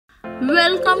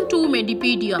Welcome to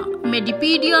MediPedia.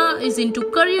 MediPedia is into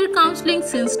career counseling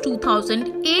since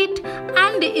 2008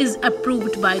 and is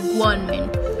approved by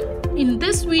government. In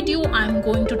this video, I am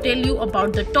going to tell you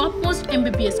about the topmost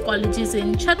MBBS colleges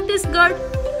in Chhattisgarh.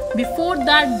 Before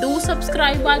that, do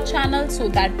subscribe our channel so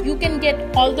that you can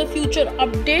get all the future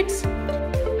updates.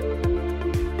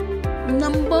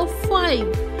 Number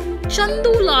 5.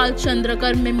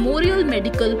 Chandrakar Memorial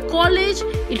Medical College.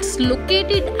 It's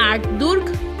located at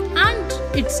Durg and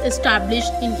it's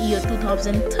established in year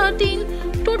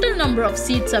 2013. Total number of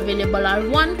seats available are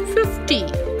 150.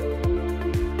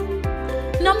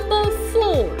 Number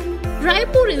 4.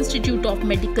 Raipur Institute of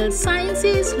Medical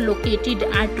Sciences, located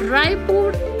at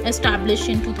Raipur, established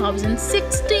in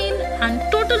 2016, and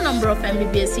total number of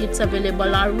MBBS seats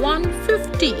available are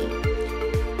 150.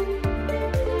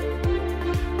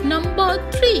 Number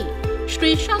 3.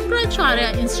 Sri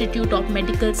Shankaracharya Institute of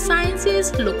Medical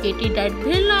Sciences, located at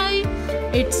Bhilai.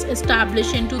 It's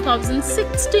established in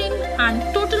 2016 and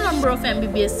total number of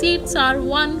MBBS seats are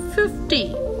 150.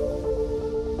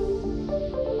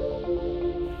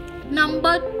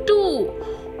 Number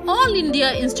 2. All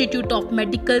India Institute of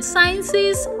Medical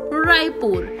Sciences,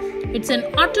 Raipur. It's an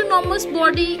autonomous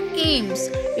body, AIMS.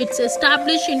 It's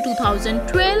established in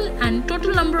 2012 and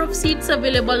total number of seats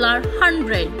available are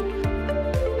 100.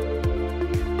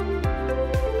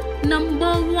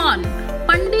 Number 1.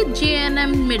 Pandit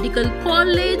JNM Medical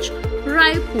College,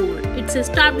 Raipur. It's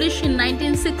established in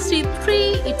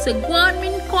 1963. It's a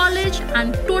government college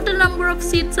and total number of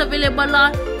seats available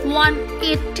are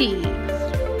 180.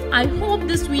 I hope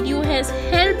this video has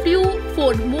helped you.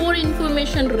 For more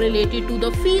information related to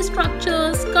the fee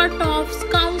structures, cutoffs,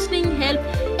 counseling help,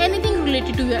 anything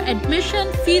related to your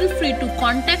admission, feel free to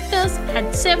contact us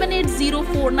at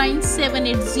 78049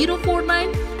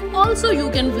 Also, you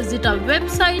can visit our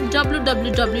website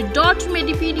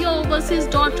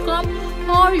www.medipediaoverseas.com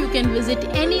or you can visit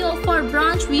any of our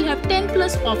branch. We have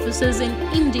 10+ offices in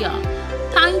India.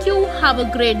 Thank you. Have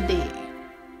a great day.